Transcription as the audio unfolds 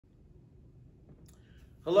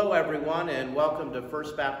Hello everyone, and welcome to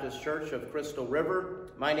First Baptist Church of Crystal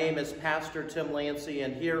River. My name is Pastor Tim Lantzy,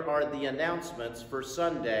 and here are the announcements for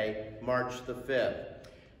Sunday, March the 5th.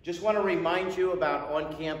 Just want to remind you about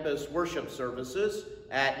on-campus worship services.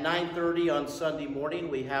 At 9:30 on Sunday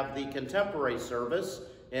morning, we have the contemporary service,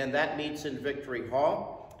 and that meets in Victory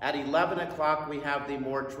Hall. At 11 o'clock, we have the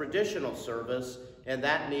more traditional service, and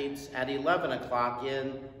that meets at 11 o'clock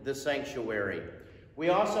in the sanctuary. We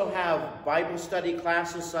also have Bible study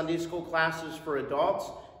classes, Sunday school classes for adults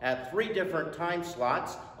at 3 different time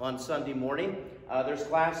slots on Sunday morning. There's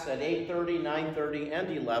class at 8:30, 9:30, and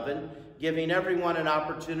 11, giving everyone an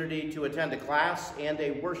opportunity to attend a class and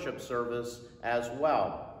a worship service as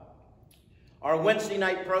well. Our Wednesday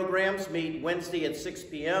night programs meet Wednesday at 6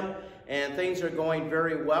 p.m., and things are going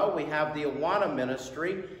very well. We have the Awana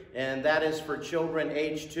ministry, and that is for children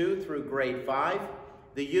age 2 through grade 5.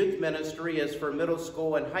 The youth ministry is for middle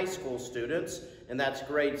school and high school students, and that's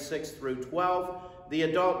grades 6 through 12. The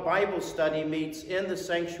adult Bible study meets in the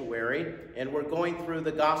sanctuary, and we're going through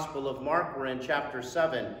the Gospel of Mark. We're in chapter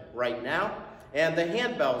 7 right now. And the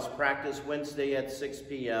handbells practice Wednesday at 6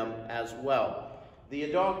 p.m. as well. The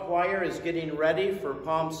adult choir is getting ready for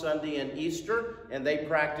Palm Sunday and Easter, and they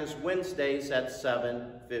practice Wednesdays at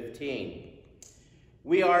 7:15.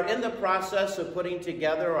 We are in the process of putting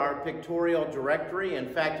together our pictorial directory. In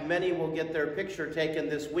fact, many will get their picture taken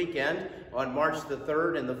this weekend on March the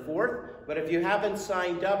 3rd and the 4th. But if you haven't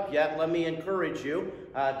signed up yet, let me encourage you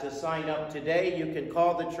to sign up today. You can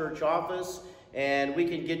call the church office and we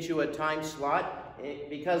can get you a time slot,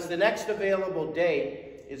 because the next available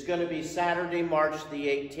date is going to be Saturday, March the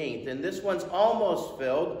 18th. And this one's almost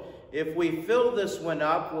filled. If we fill this one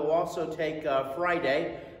up, we'll also take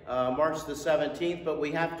Friday, March the 17th, but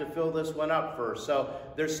we have to fill this one up first. So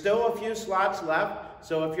there's still a few slots left.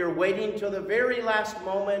 So if you're waiting till the very last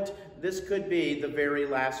moment, this could be the very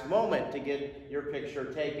last moment to get your picture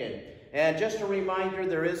taken. And just a reminder,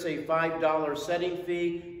 there is a $5 setting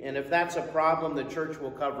fee, and if that's a problem, the church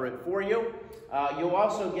will cover it for you. You'll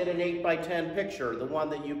also get an 8x10 picture, the one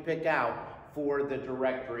that you pick out for the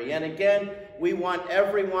directory. And again, we want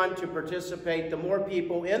everyone to participate. The more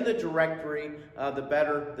people in the directory, the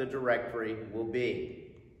better the directory will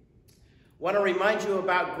be. Want to remind you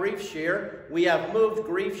about Grief Share. We have moved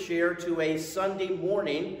Grief Share to a Sunday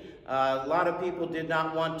morning. A lot of people did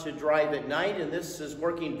not want to drive at night, and this is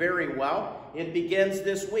working very well. It begins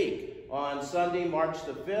this week on Sunday, March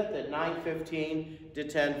the 5th at 9:15 to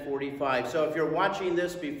 10:45. So if you're watching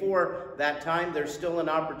this before that time, there's still an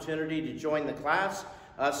opportunity to join the class.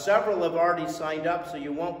 Several have already signed up, so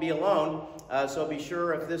you won't be alone. So be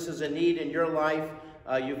sure, if this is a need in your life,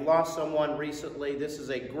 you've lost someone recently, this is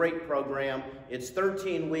a great program. It's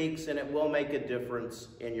 13 weeks, and it will make a difference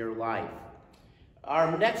in your life.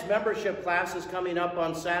 Our next membership class is coming up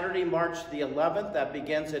on Saturday, March the 11th. That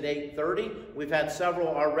begins at 8:30. We've had several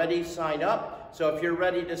already sign up. So if you're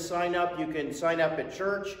ready to sign up, you can sign up at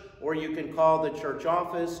church or you can call the church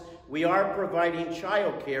office. We are providing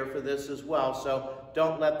childcare for this as well, so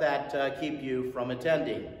don't let that keep you from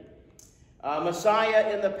attending.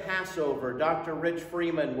 Messiah in the Passover, Dr. Rich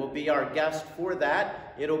Freeman will be our guest for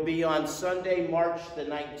that. It'll be on Sunday, March the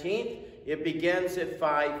 19th. It begins at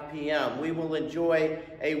 5 p.m. We will enjoy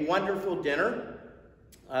a wonderful dinner.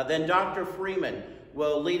 Then Dr. Freeman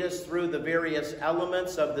will lead us through the various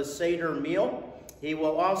elements of the Seder meal. He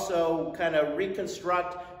will also kind of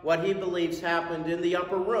reconstruct what he believes happened in the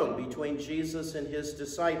upper room between Jesus and his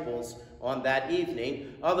disciples on that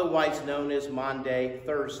evening, otherwise known as Maundy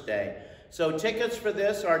Thursday. So tickets for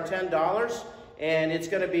this are $10. And it's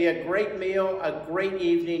going to be a great meal, a great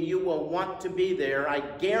evening. You will want to be there. I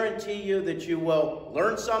guarantee you that you will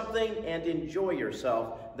learn something and enjoy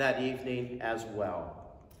yourself that evening as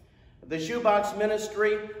well. The shoebox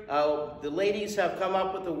ministry, the ladies have come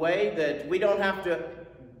up with a way that we don't have to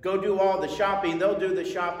go do all the shopping. They'll do the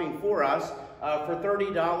shopping for us. For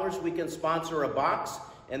 $30, we can sponsor a box,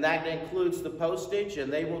 and that includes the postage,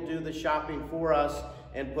 and they will do the shopping for us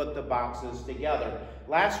and put the boxes together.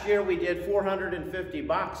 Last year we did 450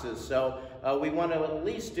 boxes, so we want to at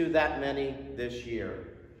least do that many this year.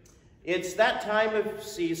 It's that time of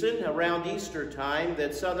season, around Easter time,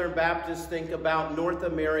 that Southern Baptists think about North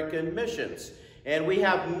American missions. And we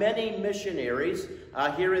have many missionaries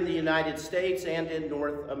here in the United States and in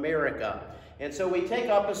North America. And so we take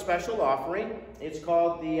up a special offering. It's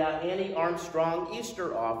called the Annie Armstrong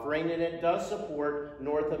Easter Offering, and it does support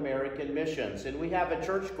North American missions. And we have a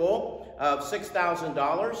church goal of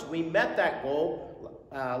 $6,000. We met that goal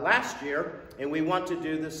last year, and we want to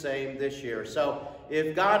do the same this year. So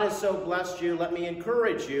if God has so blessed you, let me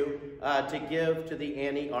encourage you to give to the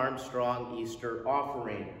Annie Armstrong Easter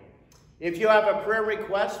offering. If you have a prayer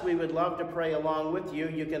request, we would love to pray along with you.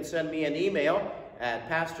 You can send me an email at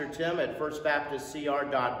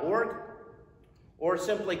pastortim@firstbaptistcr.org, or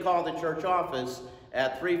simply call the church office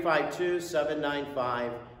at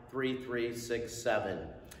 352-795-3367.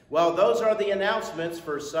 Well, those are the announcements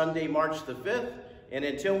for Sunday, March the 5th, and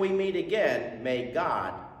until we meet again, may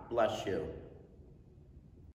God bless you.